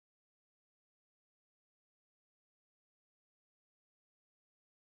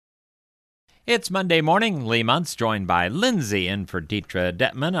It's Monday morning. Lee Muntz joined by Lindsey in for Deetra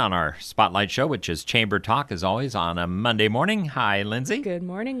Detman on our Spotlight Show, which is Chamber Talk, as always, on a Monday morning. Hi, Lindsey. Good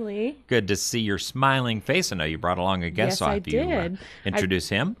morning, Lee. Good to see your smiling face. I know you brought along a guest, Yes, so I after you introduce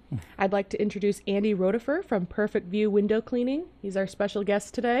him. I'd like to introduce Andy Rotifer from Perfect View Window Cleaning. He's our special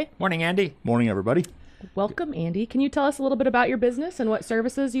guest today. Morning, Andy. Morning, everybody. Welcome, Andy. Can you tell us a little bit about your business and what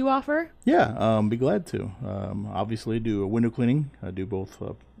services you offer? Yeah, be glad to. Obviously, do window cleaning. I do both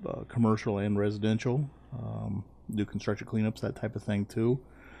commercial and residential. Do construction cleanups, that type of thing too.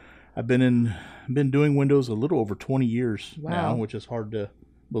 I've been doing windows a little over 20 years now, which is hard to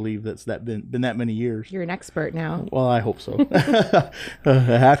believe that's been that many years. You're an expert now. Well, I hope so.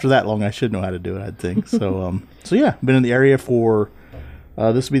 After that long, I should know how to do it, I think. So yeah, been in the area for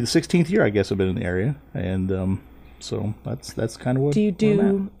this will be the 16th year, I guess, I've been in the area, and so that's kind of what. Do you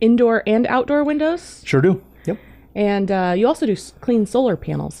do indoor and outdoor windows? Sure do. Yep. And you also do clean solar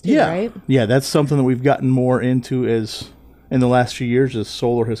panels too, right? Yeah, that's something that we've gotten more into as in the last few years, as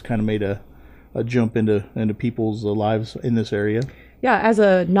solar has kind of made a jump into people's lives in this area. Yeah, as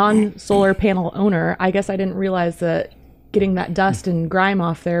a non-solar panel owner, I guess I didn't realize that getting that dust and grime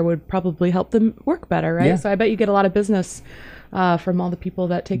off there would probably help them work better, right? Yeah. So I bet you get a lot of business from all the people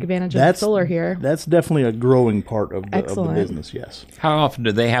that take advantage of solar here. That's definitely a growing part of the business, yes. How often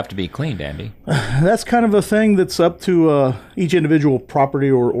do they have to be cleaned, Andy? That's kind of a thing that's up to each individual property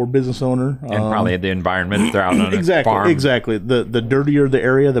or business owner. And probably the environment if they're out on a farm. Exactly. The dirtier the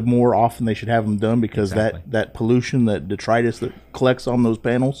area, the more often they should have them done, because that pollution, that detritus that collects on those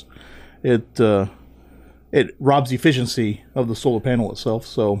panels, it robs the efficiency of the solar panel itself.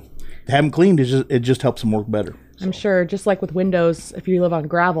 So to have them cleaned, it just helps them work better. I'm sure, just like with windows, if you live on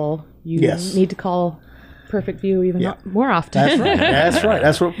gravel, you need to call Perfect View even more often. That's right.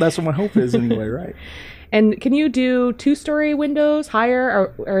 That's what my hope is anyway, right? And can you do 2-story windows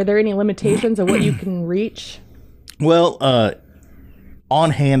higher, or are there any limitations of what you can reach? Well,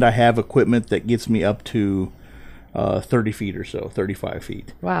 on hand, I have equipment that gets me up to 30 feet or so, 35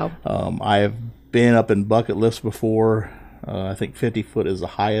 feet. Wow. I have been up in bucket lifts before. I think 50 foot is the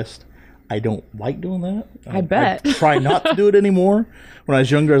highest. I don't like doing that. I bet. I try not to do it anymore. When I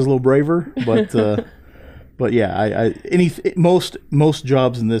was younger, I was a little braver, but yeah, most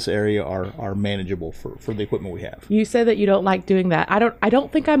jobs in this area are manageable for the equipment we have. You say that you don't like doing that. I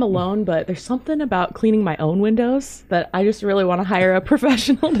don't think I'm alone, but there's something about cleaning my own windows that I just really want to hire a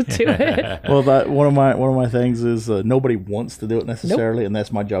professional to do it. Well, one of my things is nobody wants to do it necessarily, and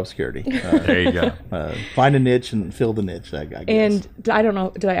that's my job security. There you go. Find a niche and fill the niche, I guess. And I don't know,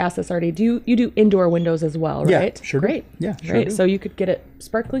 did I ask this already? You do indoor windows as well, right? Yeah, sure. Great. Yeah, sure. Great. So you could get it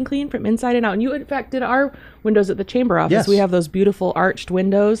sparkling clean from inside and out. And you, in fact, did our windows at the chamber office. Yes. We have those beautiful arched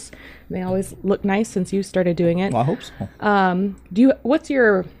windows. They always look nice since you started doing it. Well, I hope so. Do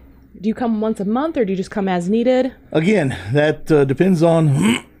you come once a month, or do you just come as needed? Again, that depends on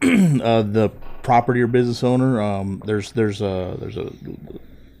the property or business owner. There's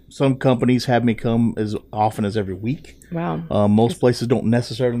some companies have me come as often as every week. Wow. Most places don't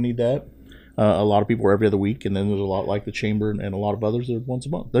necessarily need that. A lot of people are every other week, and then there's a lot like the chamber and a lot of others that are once a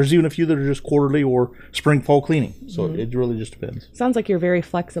month. There's even a few that are just quarterly or spring, fall cleaning. So it really just depends. Sounds like you're very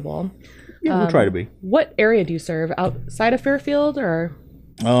flexible. Yeah, we'll try to be. What area do you serve? Outside of Fairfield, or?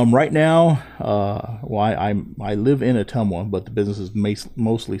 Right now, I live in Ottumwa, but the business is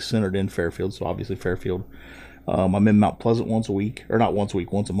mostly centered in Fairfield. So obviously Fairfield. I'm in Mount Pleasant once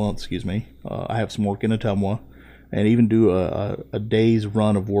a month, excuse me. I have some work in Ottumwa, and even do a day's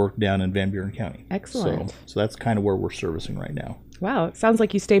run of work down in Van Buren County. Excellent. So that's kind of where we're servicing right now. Wow, it sounds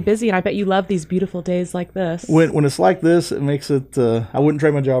like you stay busy, and I bet you love these beautiful days like this. When it's like this, it makes it. I wouldn't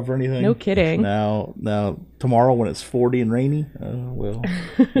trade my job for anything. No kidding. Now tomorrow when it's 40 and rainy,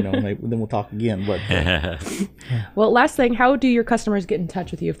 maybe, then we'll talk again. But well, last thing, how do your customers get in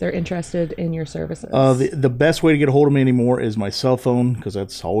touch with you if they're interested in your services? The best way to get a hold of me anymore is my cell phone, because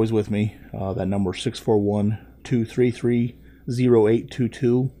that's always with me. That number is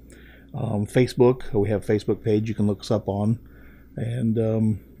 641-233-0822. Facebook, we have a Facebook page you can look us up on.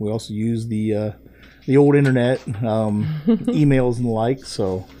 And we also use the old internet, emails and the like.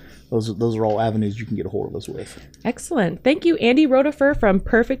 So those are all avenues you can get a hold of us with. Excellent. Thank you, Andy Rotifer from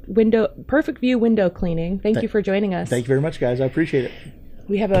Perfect View Window Cleaning. Thank you for joining us. Thank you very much, guys. I appreciate it.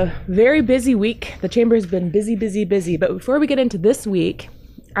 We have a very busy week. The chamber has been busy. But before we get into this week,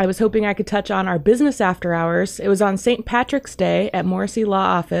 I was hoping I could touch on our business after hours. It was on St. Patrick's Day at Morrissey Law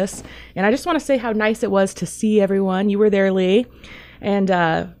Office, and I just want to say how nice it was to see everyone. You were there, Lee. And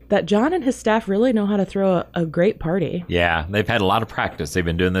that John and his staff really know how to throw a great party. Yeah, they've had a lot of practice. They've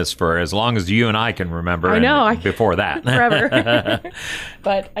been doing this for as long as you and I can remember. I know. And before that. Forever.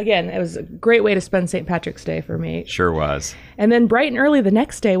 But again, it was a great way to spend St. Patrick's Day for me. Sure was. And then bright and early the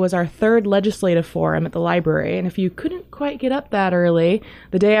next day was our third legislative forum at the library. And if you couldn't quite get up that early,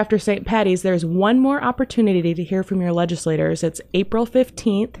 the day after St. Patty's, there's one more opportunity to hear from your legislators. It's April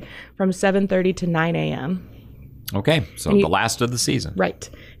 15th from 7:30 to 9 a.m. Okay, so the last of the season. Right.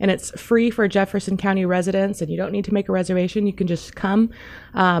 And it's free for Jefferson County residents, and you don't need to make a reservation. You can just come.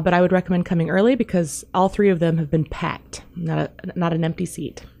 But I would recommend coming early because all three of them have been packed, not an empty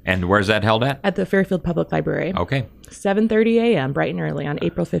seat. And where's that held at? At the Fairfield Public Library. Okay. 7:30 a.m., bright and early on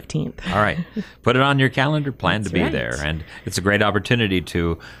April 15th. All right. Put it on your calendar, plan to be right. there. And it's a great opportunity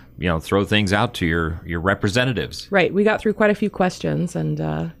to, throw things out to your representatives. Right. We got through quite a few questions, and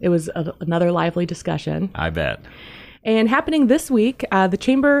it was another lively discussion. I bet. And happening this week, the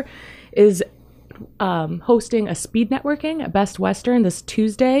Chamber is hosting a speed networking at Best Western this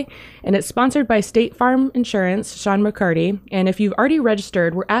Tuesday, and it's sponsored by State Farm Insurance, Sean McCarty. And if you've already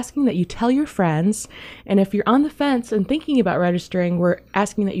registered, we're asking that you tell your friends. And if you're on the fence and thinking about registering, we're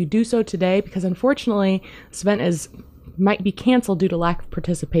asking that you do so today because unfortunately, this event might be canceled due to lack of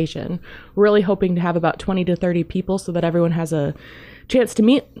participation. We're really hoping to have about 20 to 30 people so that everyone has a chance to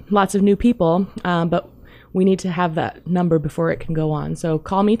meet lots of new people, but we need to have that number before it can go on. So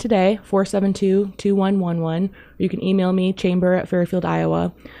call me today, 472-2111, or you can email me, chamber@Fairfield,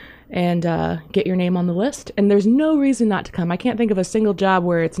 Iowa, and get your name on the list. And there's no reason not to come. I can't think of a single job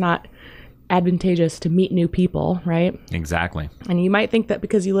where it's not advantageous to meet new people, right? Exactly. And you might think that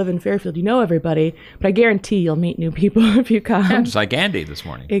because you live in Fairfield, you know everybody, but I guarantee you'll meet new people if you come. Yeah, just like Andy this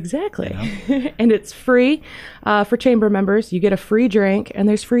morning. Exactly. And it's free for Chamber members. You get a free drink, and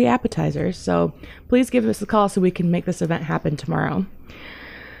there's free appetizers. So please give us a call so we can make this event happen tomorrow.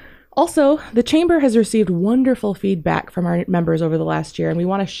 Also, the Chamber has received wonderful feedback from our members over the last year, and we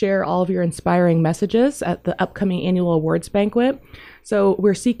want to share all of your inspiring messages at the upcoming annual awards banquet. So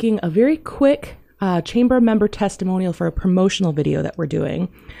we're seeking a very quick Chamber member testimonial for a promotional video that we're doing.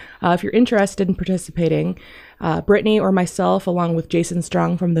 If you're interested in participating, Brittany or myself, along with Jason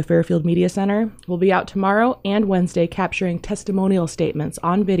Strong from the Fairfield Media Center, will be out tomorrow and Wednesday capturing testimonial statements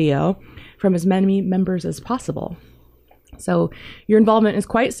on video from as many members as possible. So your involvement is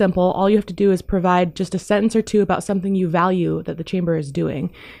quite simple. All you have to do is provide just a sentence or two about something you value that the Chamber is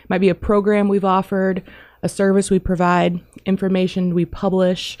doing. It might be a program we've offered, a service we provide, information we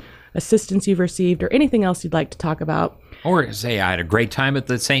publish, assistance you've received, or anything else you'd like to talk about. Or say, I had a great time at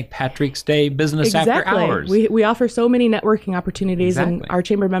the St. Patrick's Day Business After Hours. We offer so many networking opportunities, Exactly. and our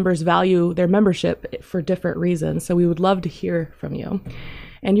Chamber members value their membership for different reasons. So we would love to hear from you.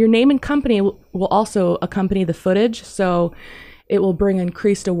 And your name and company will also accompany the footage, so it will bring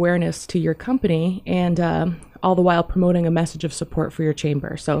increased awareness to your company, and all the while promoting a message of support for your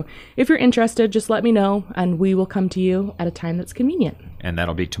Chamber. So if you're interested, just let me know, and we will come to you at a time that's convenient. And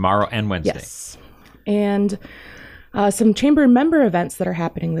that'll be tomorrow and Wednesday. Yes. And some Chamber member events that are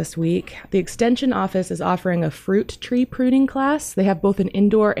happening this week. The Extension Office is offering a fruit tree pruning class. They have both an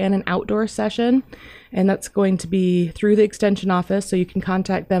indoor and an outdoor session, and that's going to be through the Extension Office, so you can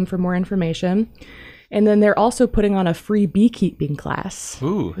contact them for more information. And then they're also putting on a free beekeeping class.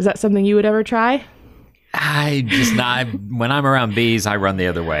 Ooh. Is that something you would ever try? When I'm around bees, I run the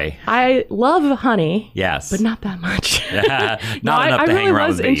other way. I love honey. Yes. But not that much. Not enough to hang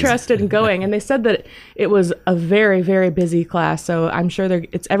around with bees. I really was interested in going, and they said that it was a very, very busy class. So I'm sure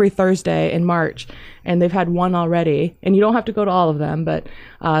it's every Thursday in March, and they've had one already. And you don't have to go to all of them, but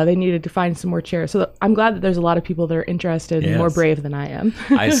they needed to find some more chairs. So I'm glad that there's a lot of people that are interested and more brave than I am.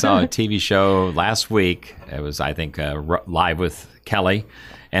 I saw a TV show last week. It was, I think, Live with Kelly.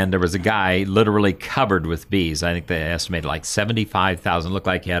 And there was a guy literally covered with bees. I think they estimated like 75,000. Looked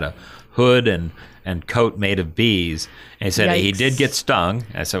like he had a hood and coat made of bees. And he said Yikes. he did get stung.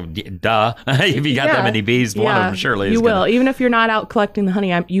 So, duh. If you got that many bees, one of them surely is you will. gonna... Even if you're not out collecting the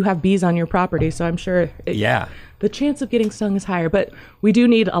honey, you have bees on your property. So I'm sure the chance of getting stung is higher. But we do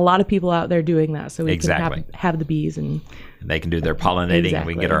need a lot of people out there doing that so we can have the bees. And they can do their pollinating and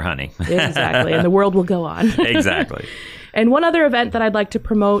we can get our honey. Exactly. And the world will go on. Exactly. And one other event that I'd like to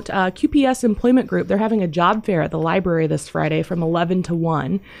promote, QPS Employment Group, they're having a job fair at the library this Friday from 11 to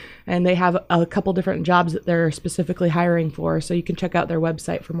 1. And they have a couple different jobs that they're specifically hiring for. So you can check out their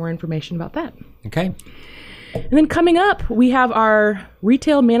website for more information about that. Okay. And then coming up, we have our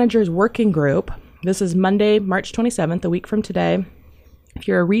Retail Managers Working Group. This is Monday, March 27th, a week from today. If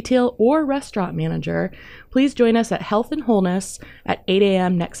you're a retail or restaurant manager, please join us at Health and Wholeness at 8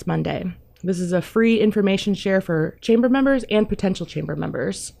 a.m. next Monday. This is a free information share for chamber members and potential chamber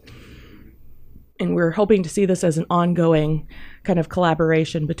members. And we're hoping to see this as an ongoing kind of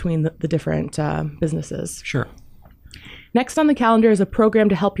collaboration between the different businesses. Sure. Next on the calendar is a program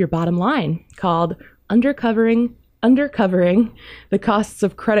to help your bottom line called Undercovering the Costs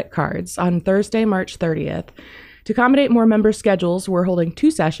of Credit Cards on Thursday, March 30th. To accommodate more member schedules, we're holding 2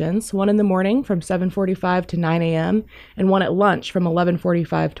 sessions, one in the morning from 7:45 to 9 a.m. and one at lunch from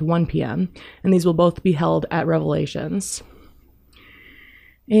 11:45 to 1 p.m. And these will both be held at Revelations.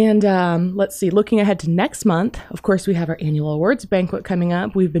 And let's see, looking ahead to next month, of course, we have our annual awards banquet coming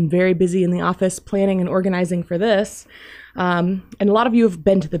up. We've been very busy in the office planning and organizing for this. And a lot of you have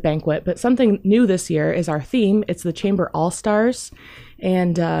been to the banquet, but something new this year is our theme. It's the Chamber All-Stars.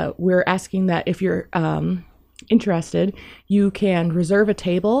 And we're asking that if you're interested, you can reserve a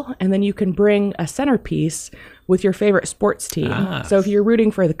table and then you can bring a centerpiece with your favorite sports team. So if you're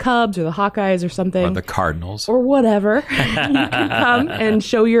rooting for the Cubs or the Hawkeyes or something, Or the Cardinals. or whatever, you can come and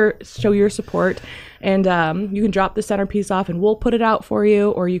show your support. And you can drop the centerpiece off and we'll put it out for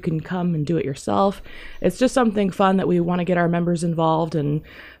you, or you can come and do it yourself. It's just something fun that we want to get our members involved and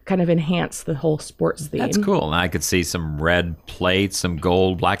kind of enhance the whole sports theme. That's cool. And I could see some red plates, some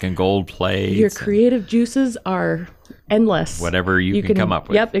gold, black and gold plates. Your creative juices are endless. Whatever you can come up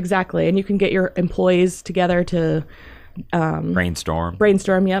with. Yep, exactly. And you can get your employees together to Brainstorm.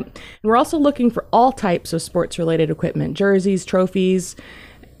 Yep. And we're also looking for all types of sports-related equipment, jerseys, trophies,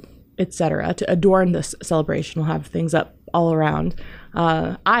 etc., to adorn this celebration. We'll have things up all around.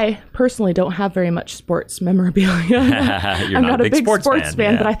 I personally don't have very much sports memorabilia. I'm not a big sports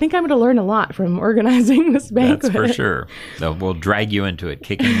fan, yeah. but I think I'm going to learn a lot from organizing this banquet. That's for sure. So we'll drag you into it,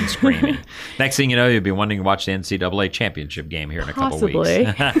 kicking and screaming. Next thing you know, you'll be wanting to watch the NCAA championship game here in a couple weeks.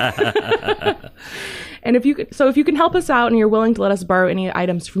 And if you can help us out and you're willing to let us borrow any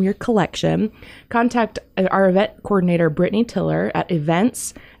items from your collection, contact our event coordinator, Brittany Tiller, at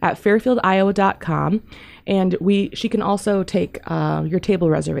events@fairfieldiowa.com. And she can also take your table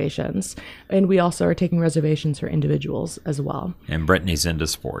reservations. And we also are taking reservations for individuals as well. And Brittany's into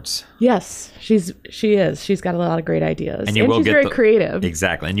sports. Yes, she is. She's got a lot of great ideas. And she's very creative.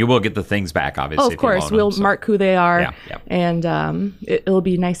 Exactly. And you will get the things back, obviously. Oh, of course. We'll mark who they are. Yeah. And it'll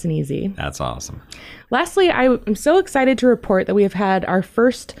be nice and easy. That's awesome. Lastly, I'm so excited to report that we have had our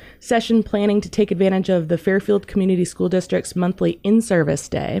first session planning to take advantage of the Fairfield Community School District's monthly in-service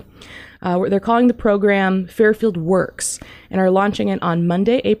day. They're calling the program Fairfield Works and are launching it on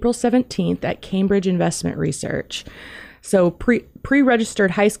Monday, April 17th at Cambridge Investment Research. So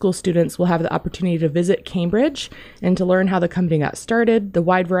pre-registered high school students will have the opportunity to visit Cambridge and to learn how the company got started, the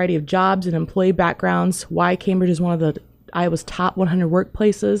wide variety of jobs and employee backgrounds, why Cambridge is one of the Iowa's top 100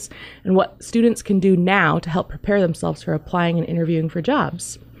 workplaces, and what students can do now to help prepare themselves for applying and interviewing for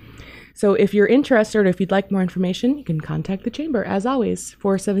jobs. So if you're interested or if you'd like more information, you can contact the Chamber, as always,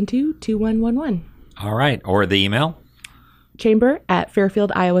 472-2111. All right. Or the email?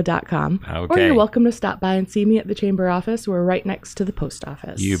 chamber@fairfieldiowa.com. Okay. Or you're welcome to stop by and see me at the Chamber office. We're right next to the post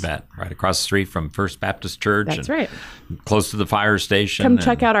office. You bet. Right across the street from First Baptist Church. That's right. Close to the fire station. Come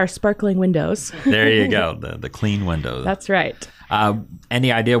check out our sparkling windows. There you go. The clean windows. That's right.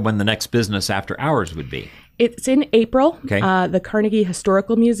 Any idea when the next business after hours would be? It's in April, Okay. The Carnegie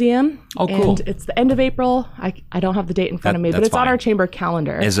Historical Museum. Oh, cool. And it's the end of April. I don't have the date in front of me, but that's it's on fine. our Chamber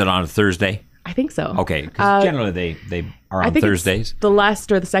calendar. Is it on a Thursday? I think so. Okay. Because generally they are I on think Thursdays. it's the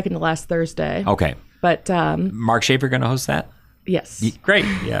last or the second to last Thursday. Okay. But Mark Schaefer going to host that? yes. Great.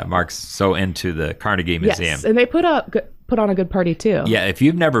 Yeah, Mark's so into the Carnegie Museum. Yes, and they put on a good party too. Yeah, if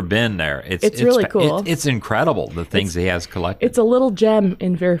you've never been there, it's really cool. It's incredible, the things he has collected. It's a little gem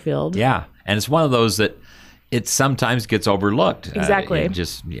in Fairfield. Yeah, and it's one of those that it sometimes gets overlooked. Exactly.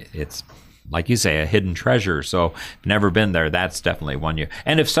 It's like you say, a hidden treasure. So if you've never been there, that's definitely one you.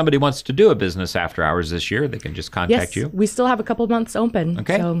 And if somebody wants to do a business after hours this year, they can just contact you. We still have a couple months open.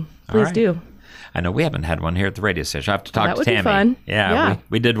 Okay. So please right. do. I know we haven't had one here at the radio station. I have to talk That to would Tammy. be fun. Yeah.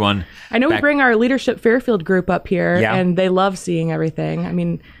 We did one. I know we bring our Leadership Fairfield group up here, Yeah. and they love seeing everything. I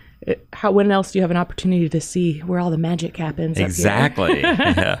mean, when else do you have an opportunity to see where all the magic happens? Exactly.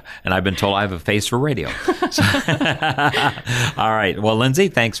 Yeah. And I've been told I have a face for radio. So- All right. Well, Lindsay,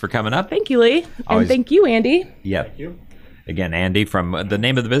 thanks for coming up. Thank you, Lee. Always- And thank you, Andy. Yep. Thank you. Again, Andy, from the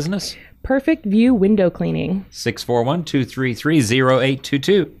name of the business? Perfect View Window Cleaning.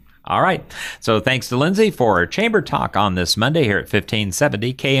 641-233-0822. All right. So thanks to Lindsay for Chamber Talk on this Monday here at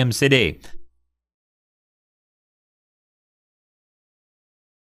 1570 KMCD.